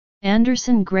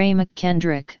Anderson Gray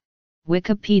McKendrick,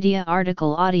 Wikipedia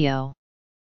article audio.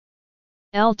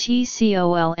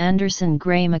 LTCOL Anderson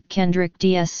Gray McKendrick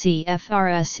DSc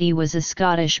FRSE was a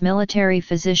Scottish military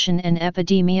physician and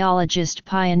epidemiologist,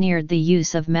 pioneered the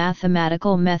use of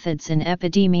mathematical methods in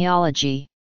epidemiology.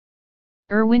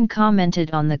 Irwin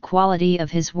commented on the quality of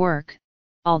his work.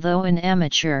 Although an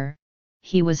amateur,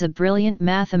 he was a brilliant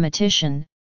mathematician,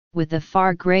 with a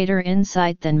far greater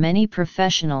insight than many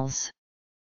professionals.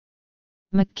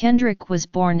 McKendrick was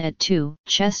born at 2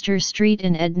 Chester Street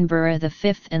in Edinburgh, the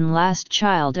fifth and last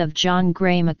child of John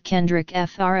Gray McKendrick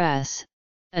FRS,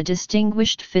 a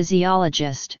distinguished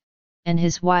physiologist, and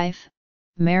his wife,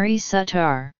 Mary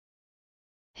Suttar.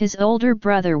 His older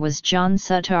brother was John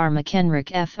Suttar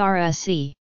McKendrick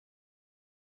FRSE.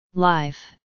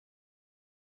 Life.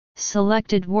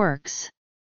 Selected works.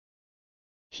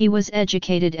 He was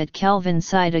educated at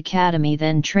Kelvinside Academy,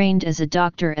 then trained as a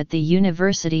doctor at the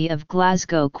University of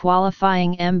Glasgow,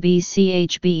 qualifying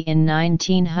MBCHB in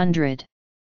 1900.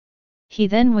 He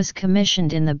then was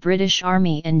commissioned in the British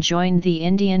Army and joined the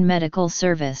Indian Medical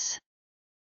Service.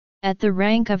 At the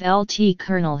rank of LT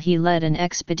Colonel, he led an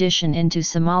expedition into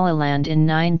Somaliland in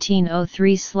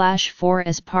 1903/4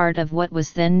 as part of what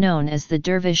was then known as the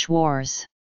Dervish Wars.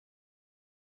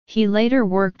 He later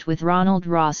worked with Ronald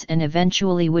Ross and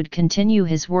eventually would continue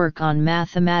his work on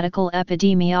mathematical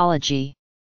epidemiology.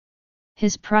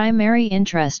 His primary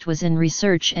interest was in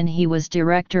research, and he was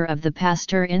director of the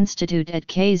Pasteur Institute at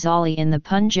Kaisali in the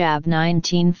Punjab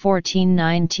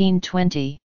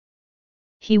 1914–1920.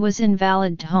 He was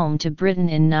invalided home to Britain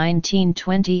in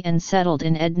 1920 and settled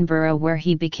in Edinburgh, where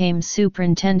he became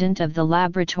superintendent of the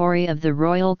laboratory of the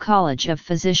Royal College of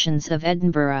Physicians of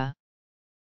Edinburgh.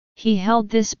 He held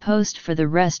this post for the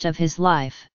rest of his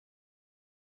life.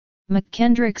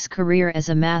 McKendrick's career as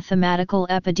a mathematical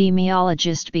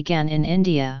epidemiologist began in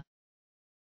India.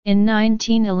 In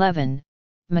 1911,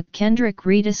 McKendrick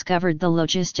rediscovered the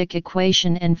logistic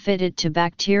equation and fit it to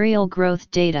bacterial growth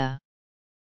data.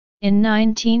 In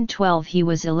 1912 he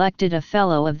was elected a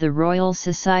Fellow of the Royal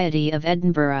Society of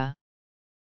Edinburgh.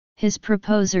 His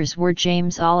proposers were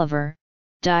James Oliver,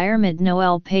 Diarmaid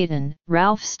Noel Paton,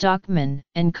 Ralph Stockman,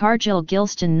 and Cargill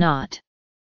Gilston Knott.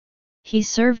 He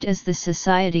served as the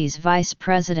Society's vice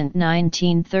president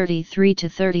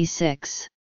 1933–36.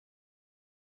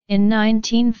 In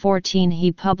 1914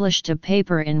 he published a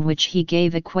paper in which he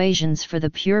gave equations for the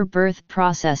pure birth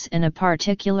process and a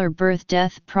particular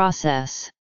birth-death process.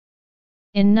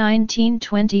 In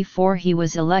 1924 he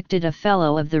was elected a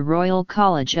Fellow of the Royal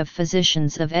College of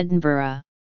Physicians of Edinburgh.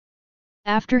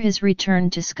 After his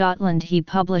return to Scotland he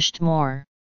published more.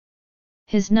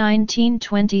 His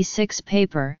 1926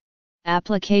 paper,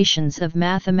 Applications of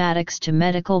Mathematics to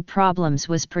Medical Problems,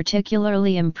 was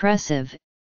particularly impressive,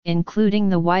 including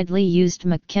the widely used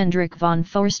McKendrick-von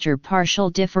Foerster partial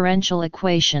differential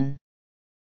equation.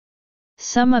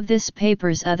 Some of this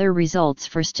paper's other results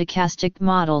for stochastic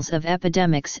models of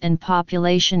epidemics and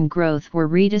population growth were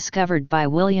rediscovered by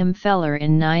William Feller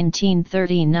in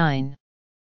 1939.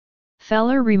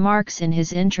 Feller remarks in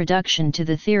his introduction to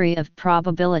the theory of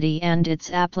probability and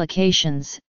its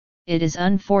applications, "It is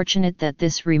unfortunate that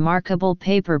this remarkable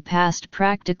paper passed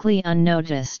practically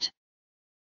unnoticed."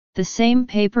 The same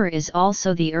paper is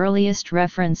also the earliest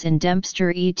reference in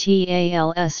Dempster et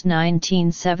al.'s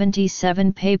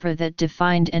 1977 paper that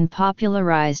defined and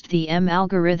popularized the M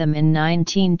algorithm. In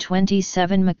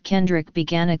 1927 McKendrick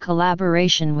began a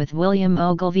collaboration with William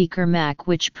Ogilvy Kermack,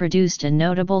 which produced a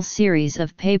notable series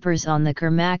of papers on the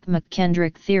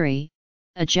Kermack-McKendrick theory,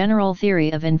 a general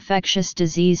theory of infectious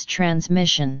disease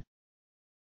transmission.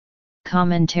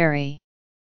 Commentary.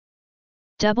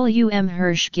 W. M.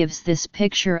 Hirsch gives this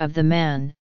picture of the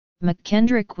man.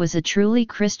 McKendrick was a truly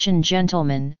Christian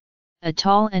gentleman, a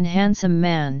tall and handsome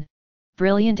man,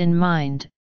 brilliant in mind,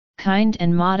 kind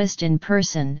and modest in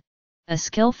person, a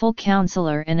skillful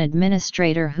counselor and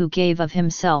administrator who gave of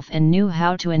himself and knew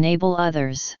how to enable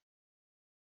others.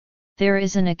 There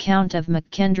is an account of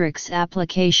McKendrick's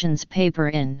applications paper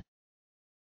in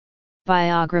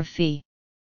Biography.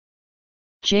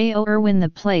 J. O. Irwin, The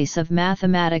Place of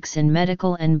Mathematics in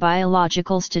Medical and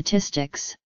Biological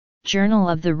Statistics, Journal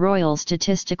of the Royal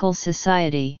Statistical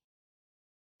Society.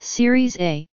 Series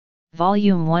A,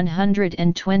 Volume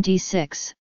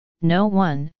 126, No.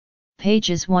 1,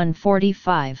 pages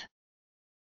 145.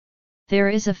 There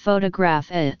is a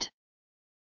photograph at.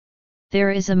 There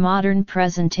is a modern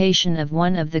presentation of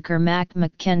one of the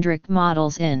Kermack-McKendrick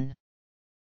models in.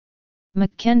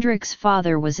 McKendrick's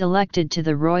father was elected to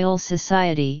the Royal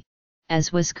Society,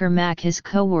 as was Kermack his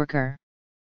co-worker.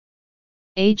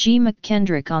 A.G.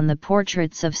 McKendrick on the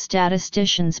Portraits of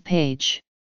Statisticians page.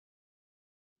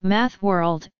 Math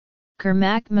World,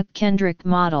 Cormac McKendrick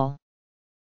Model.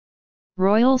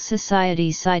 Royal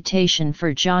Society Citation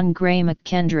for John Gray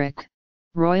McKendrick,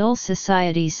 Royal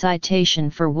Society Citation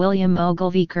for William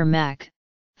Ogilvy Cormac,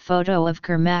 photo of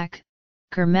Cormac,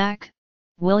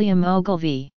 William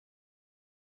Ogilvy.